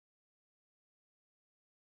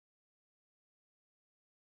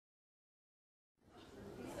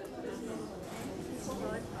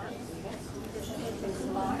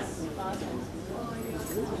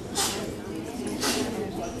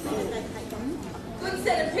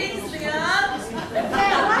set of pins, Leon.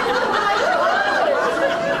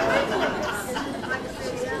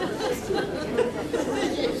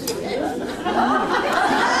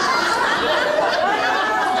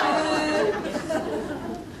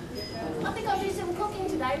 I think I'll do some cooking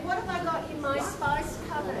today. What have I got in my spice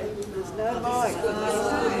cupboard? There's no mic.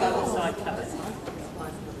 Side cupboard.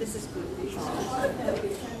 This is good.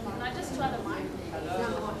 Can I just try the mic?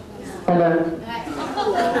 Hello.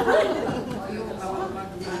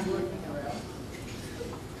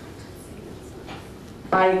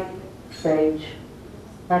 Hi, Sage.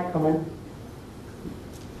 Hi, Colin.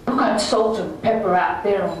 Look at salt and pepper out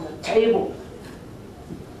there on the table.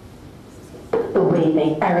 The way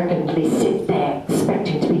they arrogantly sit there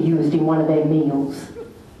expecting to be used in one of their meals.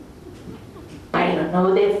 I don't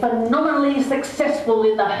know, they're phenomenally successful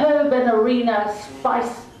in the herb and arena,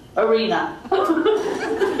 spice arena.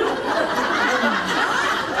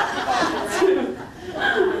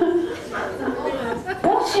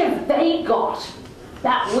 What have they got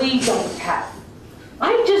that we don't have?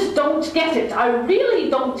 I just don't get it. I really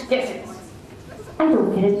don't get it. I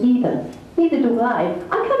don't get it either. Neither do I.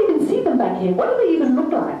 I can't even see them back here. What do they even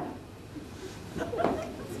look like?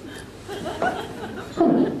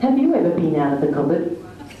 Have you ever been out of the cupboard?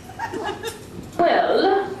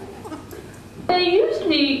 Well, they used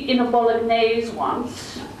me in a bolognese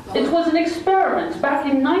once. It was an experiment back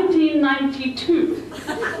in 1992.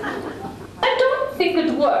 I don't think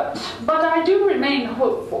it worked, but I do remain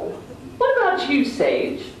hopeful. What about you,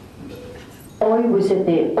 Sage? I was at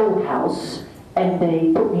their old house, and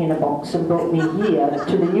they put me in a box and brought me here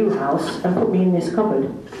to the new house and put me in this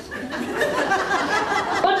cupboard.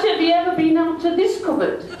 But have you ever been out to this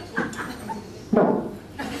cupboard? No.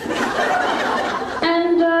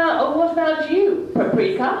 And what about you,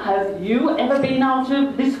 Paprika? Have you ever been out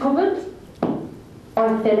to this cupboard? I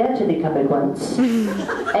fell out of the cupboard once,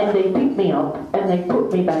 and they picked me up and they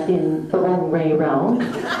put me back in the wrong way round.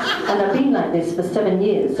 And I've been like this for 7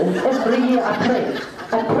 years, and every year I pray.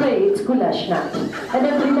 I pray it's goulash nut, and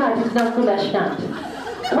every night it's not goulash nut.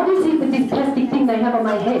 What is it with this plastic thing they have on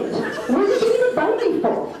my head? What did they even buy me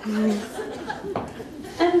for?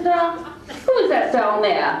 And who is that down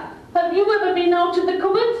there? Have you ever been out to the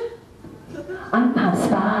cupboard? I'm not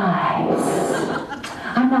Spice.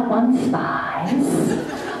 I'm not one Spice.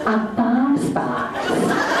 I'm 5 Spice.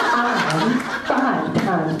 I'm 5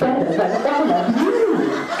 times better than all of you.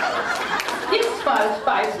 Yes, 5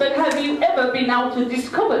 Spice, but have you ever been out to this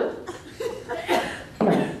cupboard?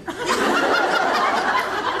 No.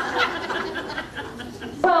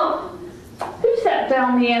 Well, who sat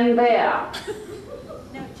down the end there?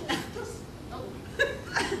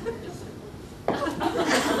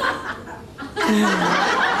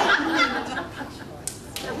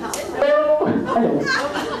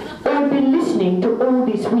 I've been listening to all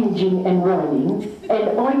this whinging and whining,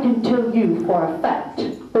 and I can tell you for a fact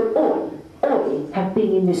that I have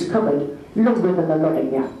been in this cupboard longer than a lot of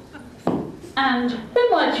you. And who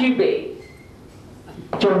might you be?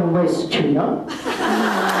 John West Tuna.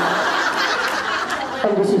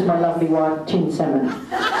 And this is my lovely wife, Tin Salmon.